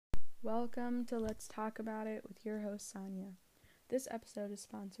Welcome to Let's Talk About It with your host, Sonia. This episode is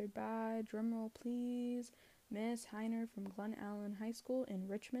sponsored by, drumroll please, Miss Heiner from Glen Allen High School in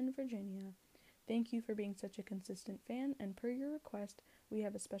Richmond, Virginia. Thank you for being such a consistent fan, and per your request, we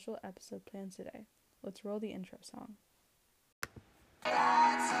have a special episode planned today. Let's roll the intro song.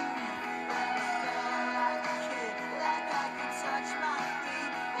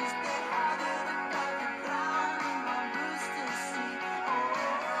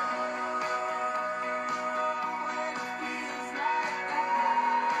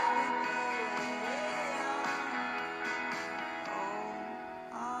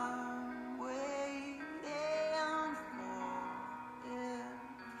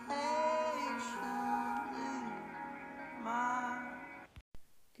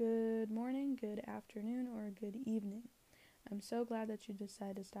 Good morning, good afternoon, or good evening. I'm so glad that you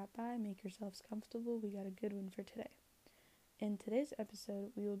decided to stop by. Make yourselves comfortable. We got a good one for today. In today's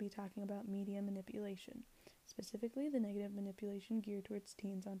episode, we will be talking about media manipulation, specifically the negative manipulation geared towards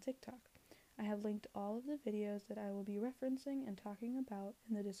teens on TikTok. I have linked all of the videos that I will be referencing and talking about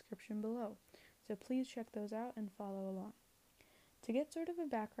in the description below, so please check those out and follow along. To get sort of a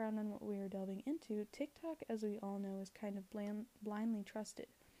background on what we are delving into, TikTok, as we all know, is kind of blindly trusted.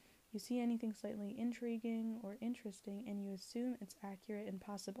 You see anything slightly intriguing or interesting and you assume it's accurate and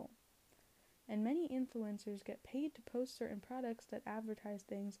possible. And many influencers get paid to post certain products that advertise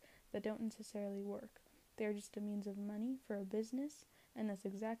things that don't necessarily work. They're just a means of money for a business, and that's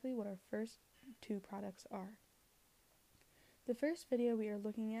exactly what our first two products are. The first video we are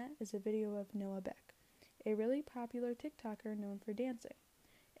looking at is a video of Noah Beck, a really popular TikToker known for dancing.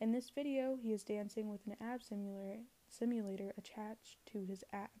 In this video, he is dancing with an ab simulator attached to his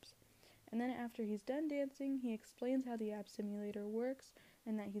abs. And then after he's done dancing, he explains how the ab simulator works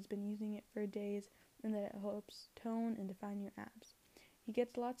and that he's been using it for days and that it helps tone and define your abs. He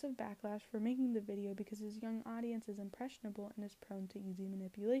gets lots of backlash for making the video because his young audience is impressionable and is prone to easy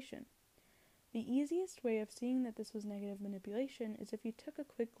manipulation. The easiest way of seeing that this was negative manipulation is if you took a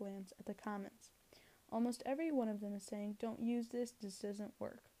quick glance at the comments. Almost every one of them is saying, "Don't use this doesn't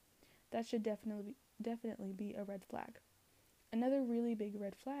work." That should definitely be a red flag. Another really big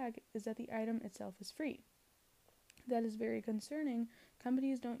red flag is that the item itself is free. That is very concerning.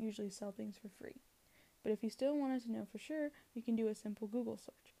 Companies don't usually sell things for free. But if you still wanted to know for sure, you can do a simple Google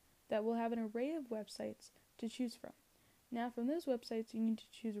search. That will have an array of websites to choose from. Now from those websites, you need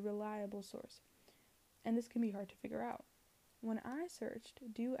to choose a reliable source. And this can be hard to figure out. When I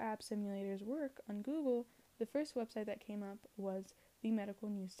searched, "Do ab simulators work?" on Google, the first website that came up was the Medical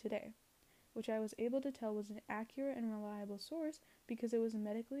News Today, which I was able to tell was an accurate and reliable source because it was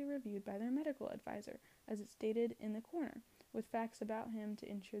medically reviewed by their medical advisor, as it stated in the corner, with facts about him to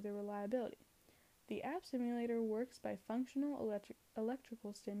ensure their reliability. The ab simulator works by functional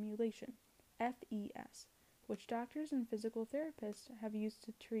electrical stimulation, FES, which doctors and physical therapists have used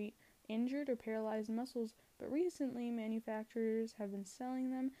to treat injured or paralyzed muscles, but recently manufacturers have been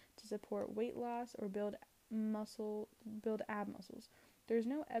selling them to support weight loss or build ab muscles. There's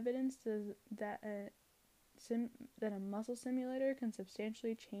no evidence that a muscle simulator can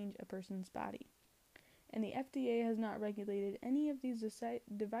substantially change a person's body. And the FDA has not regulated any of these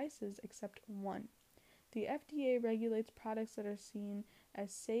devices except one. The FDA regulates products that are seen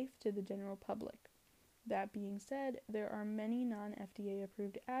as safe to the general public. That being said, there are many non-FDA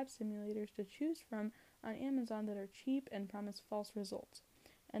approved ab simulators to choose from on Amazon that are cheap and promise false results.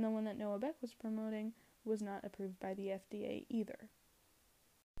 And the one that Noah Beck was promoting was not approved by the FDA either.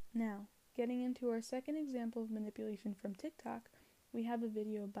 Now, getting into our second example of manipulation from TikTok, we have a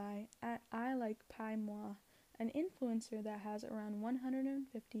video by @ILikePieMoi, an influencer that has around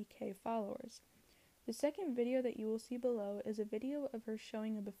 150k followers. The second video that you will see below is a video of her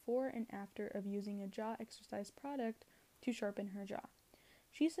showing a before and after of using a jaw exercise product to sharpen her jaw.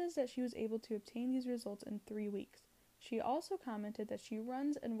 She says that she was able to obtain these results in 3 weeks. She also commented that she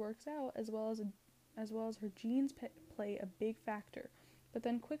runs and works out as well as her genes play a big factor. But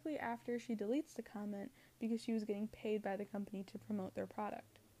then quickly after, she deletes the comment because she was getting paid by the company to promote their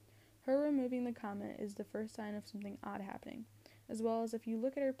product. Her removing the comment is the first sign of something odd happening, as well as if you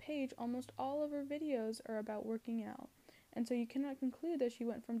look at her page, almost all of her videos are about working out, and so you cannot conclude that she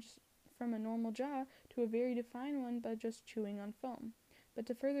went from a normal jaw to a very defined one by just chewing on foam. But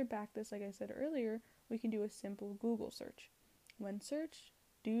to further back this, like I said earlier, we can do a simple Google search. When searched,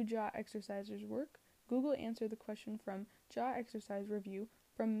 "Do jaw exercisers work?" Google answered the question from Jaw Exercise Review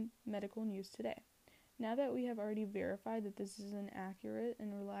from Medical News Today. Now that we have already verified that this is an accurate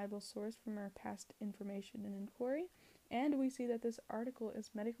and reliable source from our past information and inquiry, and we see that this article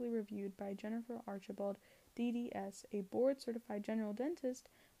is medically reviewed by Jennifer Archibald, DDS, a board-certified general dentist,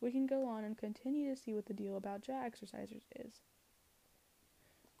 we can go on and continue to see what the deal about jaw exercisers is.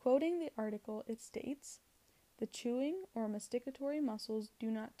 Quoting the article, it states, "The chewing or masticatory muscles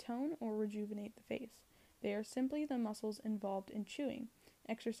do not tone or rejuvenate the face. They are simply the muscles involved in chewing.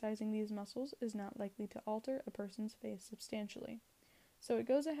 Exercising these muscles is not likely to alter a person's face substantially." So it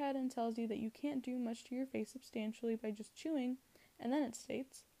goes ahead and tells you that you can't do much to your face substantially by just chewing, and then it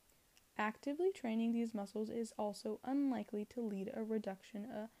states, "Actively training these muscles is also unlikely to lead a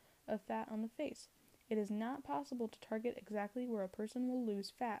reduction of fat on the face. It is not possible to target exactly where a person will lose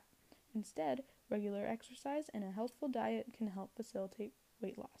fat. Instead, regular exercise and a healthful diet can help facilitate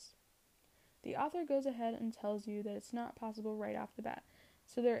weight loss." The author goes ahead and tells you that it's not possible right off the bat,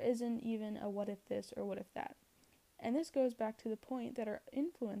 so there isn't even a what if this or what if that. And this goes back to the point that our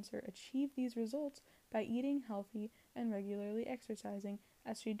influencer achieved these results by eating healthy and regularly exercising,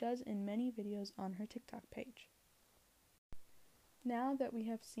 as she does in many videos on her TikTok page. Now that we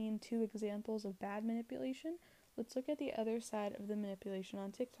have seen 2 examples of bad manipulation, let's look at the other side of the manipulation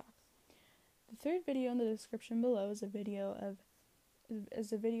on TikTok. The third video in the description below is a video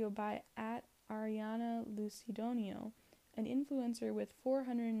by @Ariana Lucidonio, an influencer with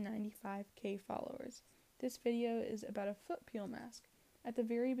 495k followers. This video is about a foot peel mask. At the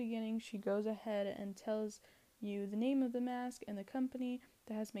very beginning, she goes ahead and tells you the name of the mask and the company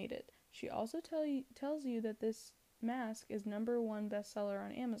that has made it. She also tells you that this mask is #1 bestseller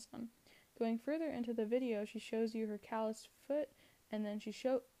on Amazon. Going further into the video, she shows you her calloused foot, and then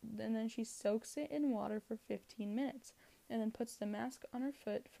she soaks it in water for 15 minutes, and then puts the mask on her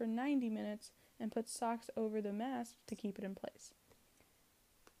foot for 90 minutes and puts socks over the mask to keep it in place.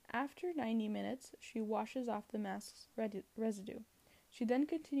 After 90 minutes, she washes off the mask's residue. She then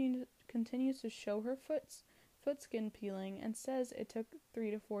continues to show her foot skin peeling and says it took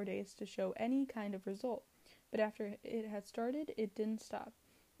 3 to 4 days to show any kind of result, but after it had started, it didn't stop.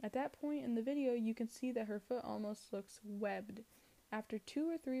 At that point in the video, you can see that her foot almost looks webbed. After 2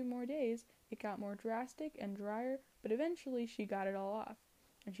 or 3 more days, it got more drastic and drier, but eventually she got it all off.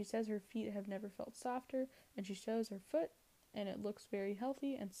 And she says her feet have never felt softer, and she shows her foot, and it looks very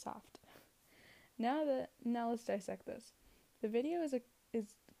healthy and soft. Now let's dissect this. The video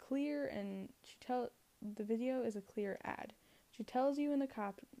is clear, and the video is a clear ad. She tells you in the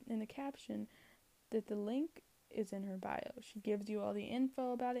caption that the link is in her bio. She gives you all the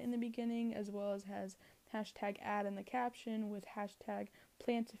info about it in the beginning, as well as has #ad in the caption with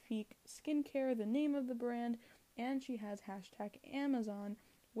 #Plantifique skincare, the name of the brand, and she has #Amazon,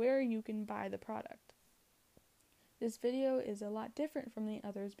 where you can buy the product. This video is a lot different from the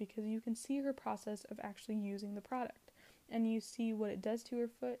others because you can see her process of actually using the product, and you see what it does to her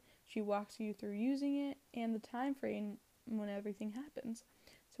foot. She walks you through using it and the time frame when everything happens.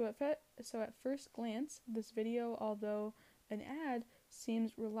 So at first glance, this video, although an ad,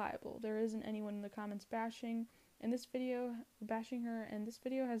 seems reliable. There isn't anyone in the comments bashing her, and this video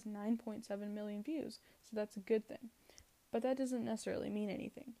has 9.7 million views, so that's a good thing. But that doesn't necessarily mean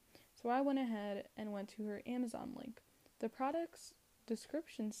anything. So I went ahead and went to her Amazon link. The product's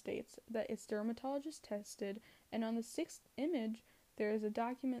description states that it's dermatologist tested, and on the 6th image, there is a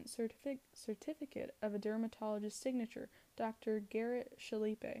document certificate of a dermatologist's signature, Dr. Garrett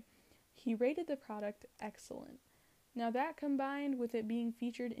Shalipe. He rated the product excellent. Now that, combined with it being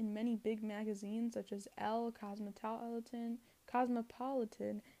featured in many big magazines such as Elle, Cosmopolitan,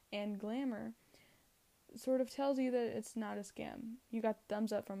 and Glamour, sort of tells you that it's not a scam. You got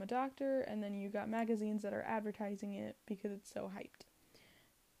thumbs up from a doctor, and then you got magazines that are advertising it because it's so hyped.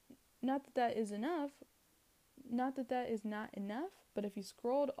 Not that that is not enough, but if you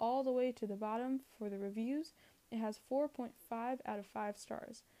scrolled all the way to the bottom for the reviews, it has 4.5 out of 5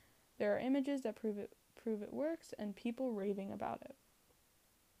 stars. There are images that prove it works, and people raving about it.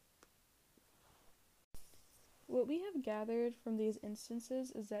 What we have gathered from these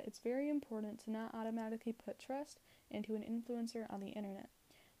instances is that it's very important to not automatically put trust into an influencer on the internet.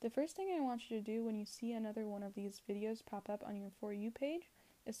 The first thing I want you to do when you see another one of these videos pop up on your For You page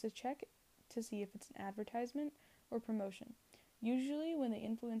is to check to see if it's an advertisement or promotion. Usually, when the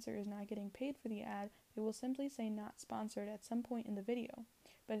influencer is not getting paid for the ad, they will simply say not sponsored at some point in the video.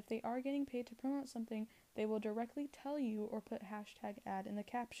 But if they are getting paid to promote something, they will directly tell you or put #ad in the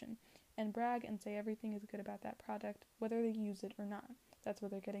caption and brag and say everything is good about that product, whether they use it or not. That's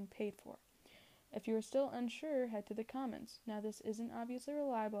what they're getting paid for. If you are still unsure, head to the comments. Now, this isn't obviously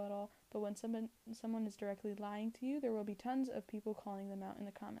reliable at all, but when someone is directly lying to you, there will be tons of people calling them out in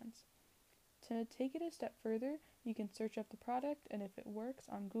the comments. To take it a step further, you can search up the product and if it works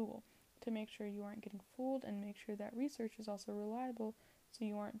on Google to make sure you aren't getting fooled and make sure that research is also reliable so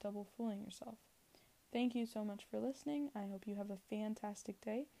you aren't double fooling yourself. Thank you so much for listening. I hope you have a fantastic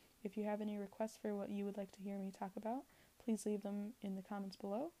day. If you have any requests for what you would like to hear me talk about, please leave them in the comments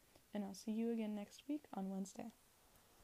below, and I'll see you again next week on Wednesday.